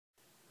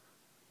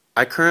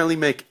I currently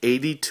make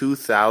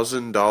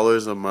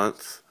 $82,000 a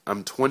month.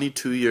 I'm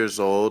 22 years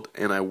old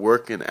and I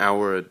work an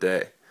hour a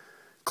day.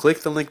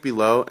 Click the link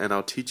below and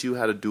I'll teach you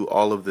how to do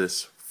all of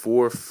this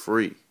for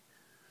free.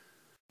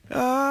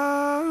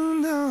 Oh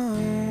no,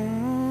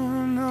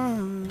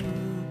 no,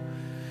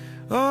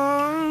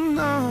 oh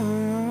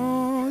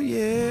no,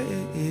 yeah,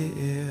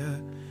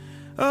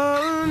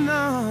 oh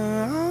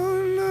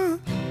no,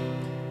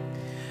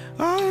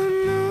 oh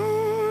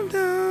no,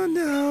 no,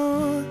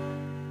 no,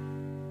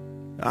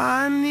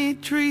 I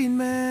need treatment,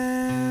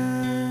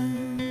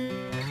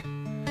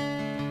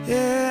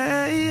 yeah,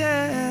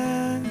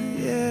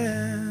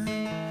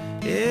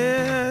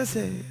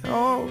 say,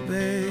 oh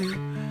babe,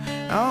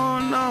 oh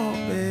no,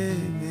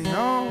 baby,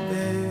 oh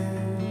baby.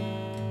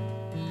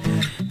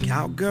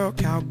 Cowgirl,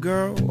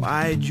 cowgirl,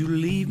 why'd you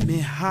leave me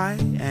high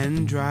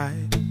and dry?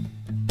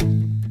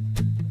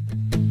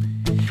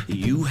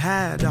 You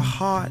had a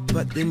heart,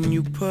 but then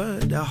you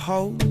put a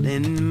hole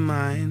in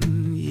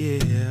mine,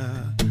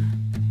 yeah.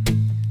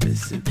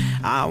 Listen,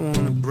 I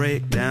wanna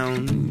break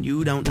down.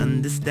 You don't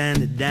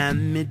understand the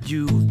damage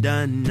you've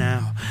done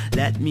now.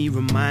 Let me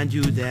remind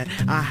you that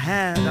I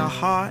had a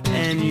heart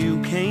and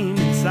you came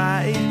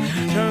inside.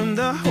 Turned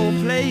the whole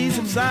place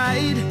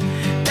upside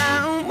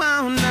down,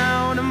 wound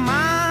out of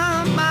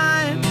my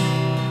mind.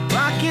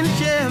 Rocking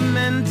chair,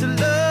 mental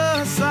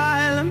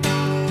asylum.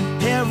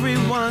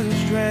 Everyone's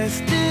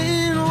dressed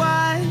in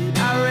white.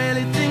 I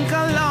really think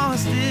I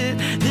lost it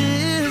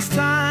this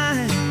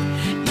time.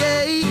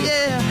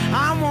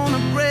 I wanna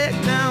break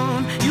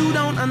down. You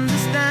don't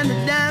understand the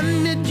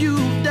damage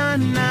you've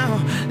done now.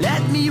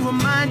 Let me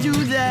remind you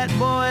that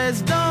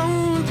boys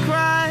don't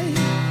cry.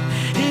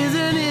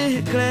 Isn't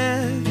it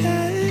clear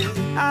that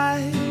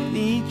I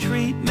need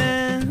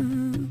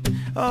treatment?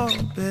 Oh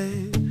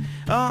babe,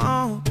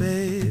 oh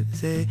babe,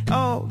 say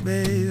oh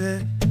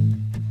baby.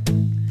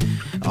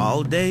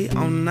 All day,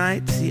 all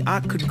night, see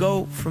I could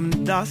go from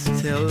dusk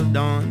till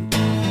dawn,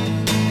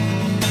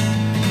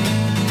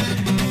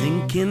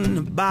 thinking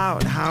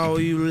about how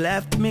you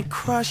left me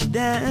crushed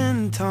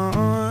and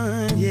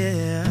torn,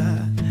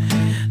 yeah.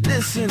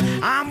 Listen,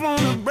 I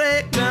wanna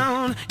break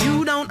down.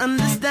 You don't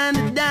understand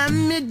the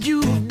damage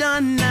you've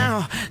done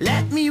now.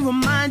 Let me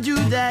remind you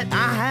that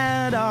I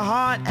had a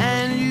heart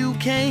and you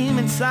came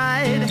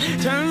inside.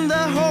 Turned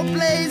the whole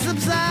place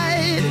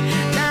upside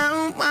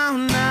down,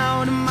 wound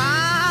out of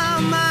my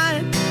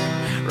mind.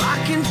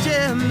 Rocking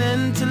chair,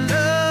 mental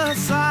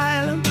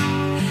asylum.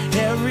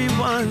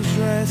 Everyone's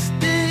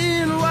dressed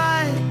in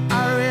white.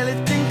 I really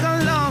think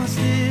I lost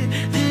it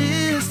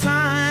this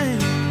time.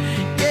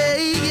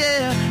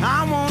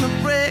 I wanna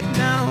break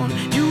down.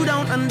 You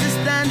don't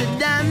understand the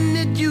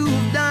damage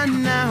you've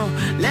done now.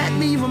 Let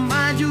me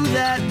remind you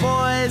that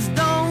boys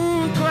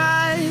don't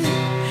cry.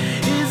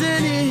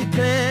 Isn't it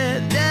clear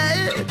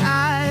that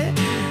I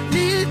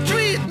need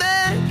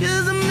treatment?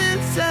 Cause I'm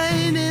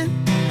insane in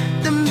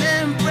the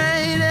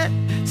membrane,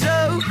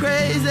 so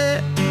crazy.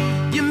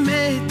 You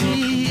made me,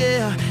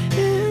 yeah,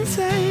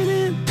 insane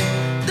in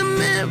the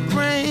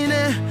membrane.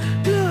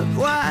 Look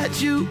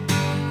what you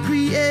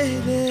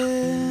created.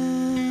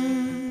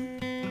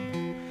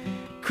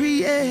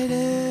 Created.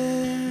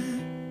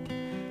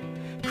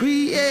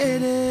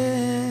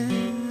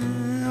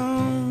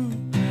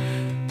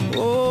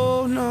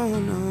 Oh no,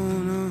 no,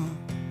 no.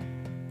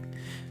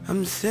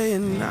 I'm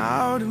saying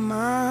out of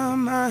my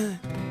mind.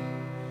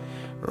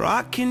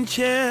 Rocking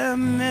chair,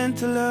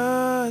 mental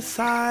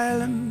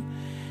asylum.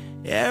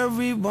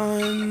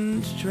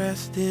 Everyone's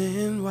dressed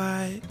in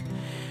white.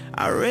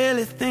 I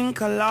really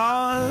think I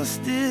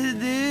lost it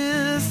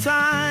this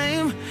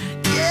time.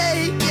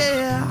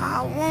 I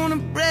wanna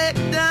break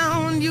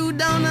down. You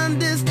don't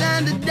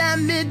understand the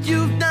damage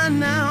you've done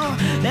now.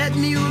 Let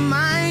me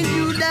remind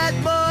you that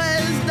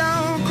boys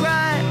don't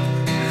cry.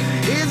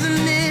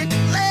 Isn't it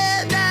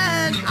clear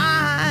that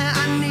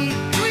I need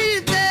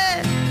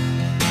treatment?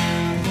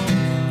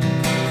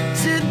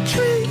 Said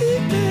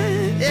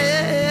treatment,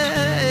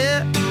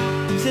 yeah.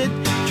 Said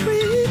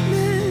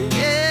treatment,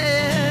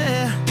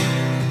 yeah.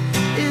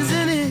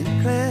 Isn't it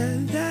clear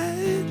that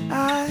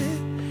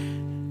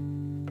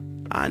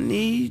I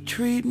need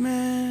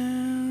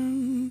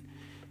treatment?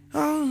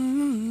 Oh.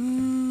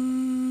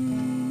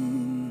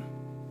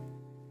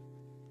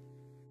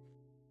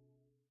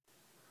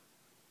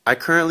 I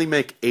currently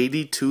make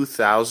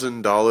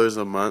 $82,000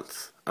 a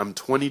month. I'm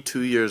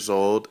 22 years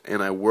old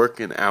and I work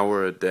an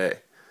hour a day.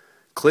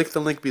 Click the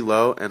link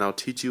below and I'll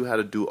teach you how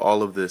to do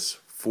all of this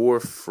for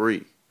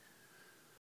free.